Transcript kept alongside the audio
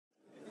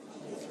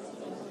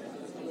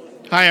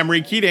Hi, I'm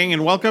Ray Keating,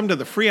 and welcome to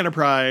the Free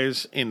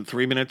Enterprise in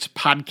 3 Minutes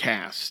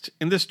podcast.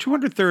 In this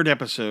 203rd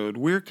episode,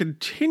 we're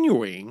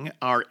continuing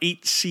our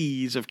 8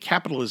 C's of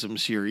Capitalism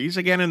series,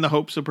 again in the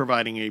hopes of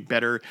providing a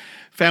better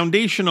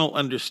foundational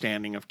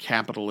understanding of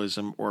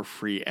capitalism or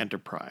free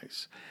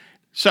enterprise.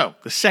 So,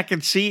 the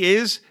second C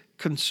is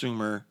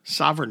consumer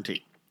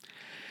sovereignty.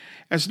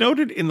 As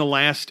noted in the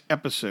last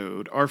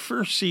episode, our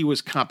first C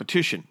was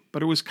competition,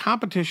 but it was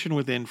competition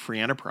within free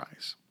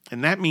enterprise.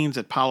 And that means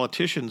that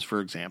politicians, for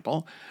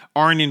example,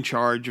 aren't in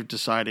charge of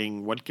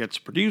deciding what gets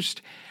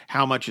produced,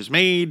 how much is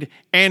made,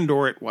 and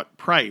or at what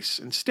price.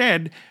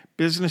 Instead,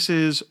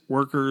 businesses,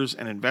 workers,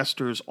 and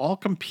investors all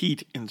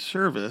compete in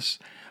service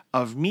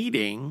of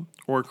meeting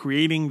or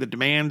creating the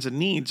demands and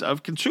needs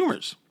of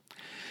consumers.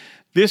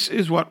 This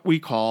is what we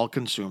call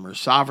consumer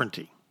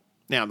sovereignty.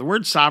 Now, the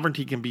word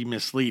sovereignty can be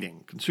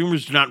misleading.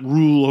 Consumers do not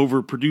rule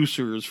over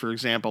producers, for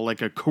example,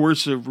 like a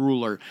coercive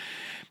ruler.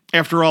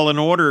 After all, in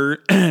order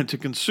to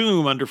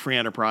consume under free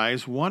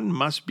enterprise, one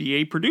must be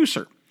a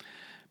producer.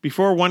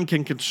 Before one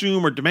can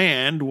consume or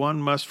demand,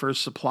 one must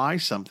first supply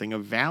something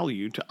of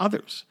value to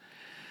others.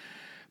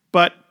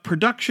 But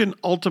production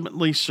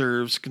ultimately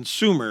serves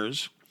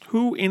consumers,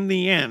 who in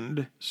the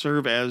end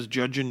serve as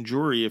judge and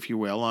jury, if you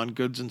will, on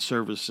goods and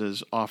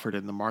services offered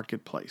in the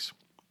marketplace.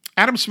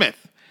 Adam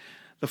Smith,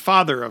 the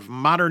father of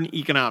modern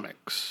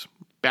economics,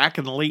 back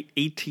in the late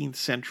 18th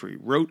century,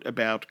 wrote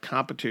about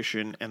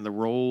competition and the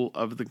role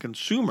of the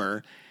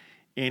consumer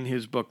in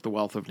his book, The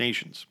Wealth of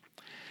Nations.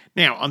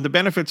 Now, on the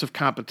benefits of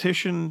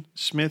competition,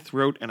 Smith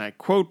wrote, and I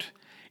quote,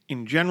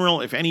 "In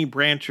general, if any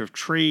branch of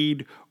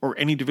trade or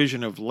any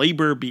division of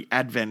labor be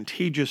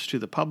advantageous to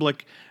the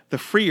public, the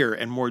freer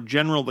and more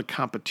general the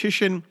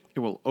competition, it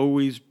will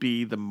always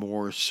be the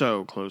more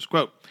so," close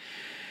quote.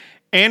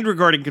 And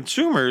regarding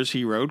consumers,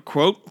 he wrote,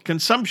 quote,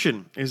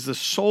 "Consumption is the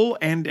sole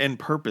end and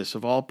purpose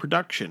of all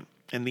production,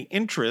 and the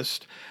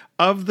interest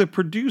of the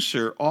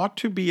producer ought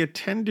to be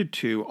attended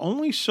to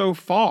only so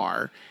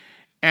far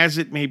as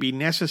it may be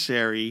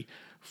necessary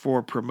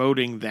for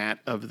promoting that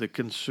of the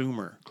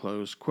consumer,"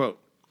 close quote.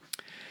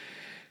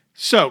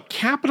 So,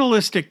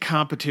 capitalistic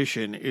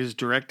competition is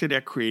directed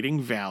at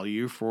creating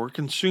value for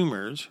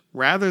consumers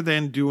rather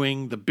than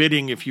doing the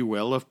bidding, if you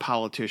will, of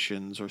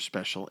politicians or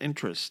special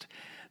interest.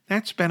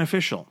 That's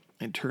beneficial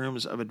in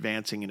terms of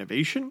advancing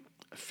innovation,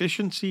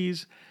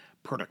 efficiencies,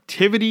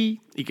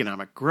 productivity,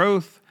 economic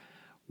growth,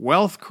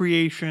 wealth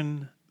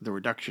creation, the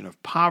reduction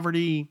of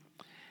poverty,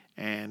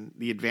 and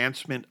the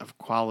advancement of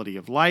quality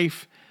of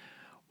life,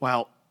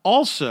 while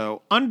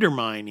also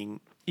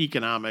undermining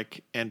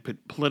economic and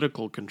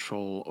political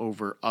control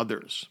over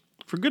others.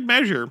 For good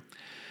measure,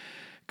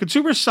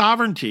 consumer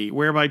sovereignty,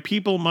 whereby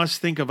people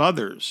must think of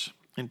others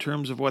in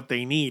terms of what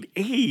they need,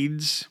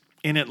 aids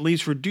in at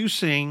least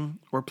reducing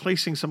or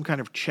placing some kind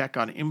of check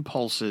on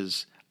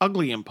impulses,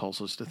 ugly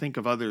impulses, to think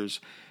of others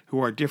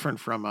who are different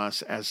from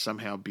us as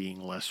somehow being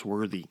less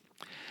worthy.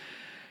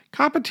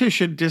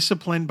 Competition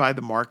disciplined by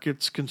the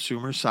market's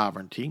consumer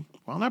sovereignty,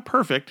 while not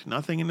perfect,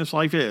 nothing in this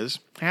life is,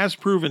 has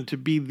proven to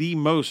be the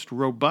most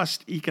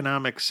robust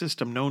economic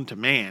system known to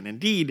man.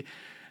 Indeed,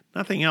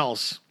 nothing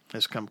else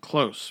has come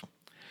close.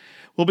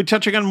 We'll be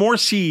touching on more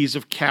C's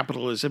of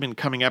capitalism in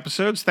coming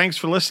episodes. Thanks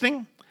for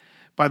listening.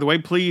 By the way,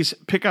 please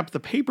pick up the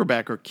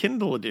paperback or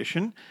Kindle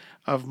edition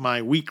of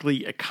my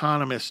weekly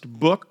Economist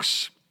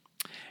books,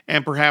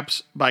 and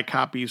perhaps buy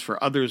copies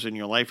for others in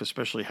your life,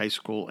 especially high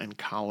school and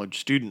college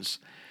students.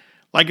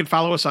 Like and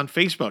follow us on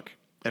Facebook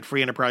at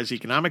Free Enterprise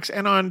Economics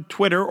and on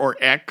Twitter or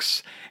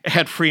X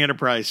at Free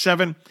Enterprise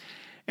 7.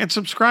 And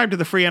subscribe to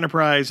the Free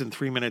Enterprise in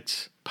 3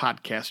 Minutes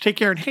podcast. Take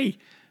care, and hey,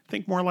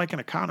 think more like an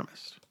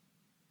economist.